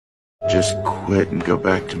just quit and go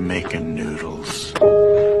back to making noodles.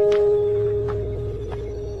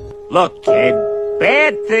 Look, kid,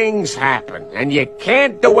 bad things happen, and you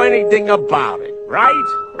can't do anything about it, right?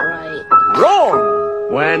 Right.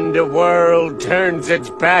 Wrong! When the world turns its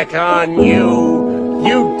back on you,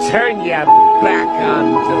 you turn your back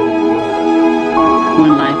on the world.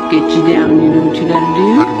 When life gets you down, you know what you gotta do?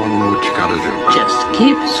 I don't want to know what you gotta do. Just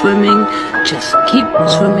keep swimming, just keep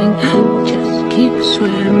swimming, just keep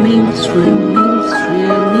swimming, swimming,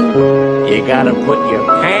 swimming. You gotta put your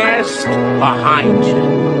past behind you.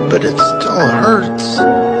 But it still hurts.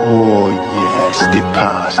 Oh, yes, the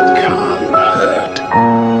past can hurt.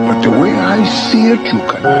 But the way I see it, you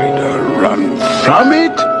can either run from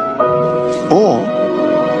it or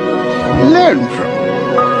learn from it.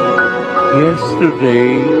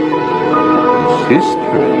 Yesterday is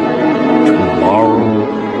history. Tomorrow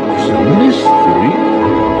is a mystery.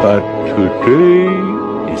 But today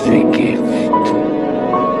is a gift.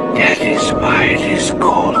 That is why it is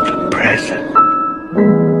called the present.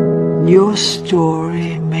 Your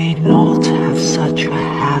story may not have such a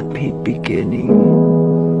happy beginning,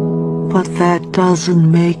 but that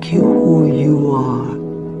doesn't make you who you are.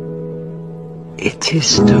 It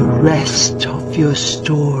is the rest of your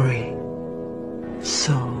story.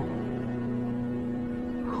 So,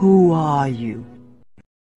 who are you?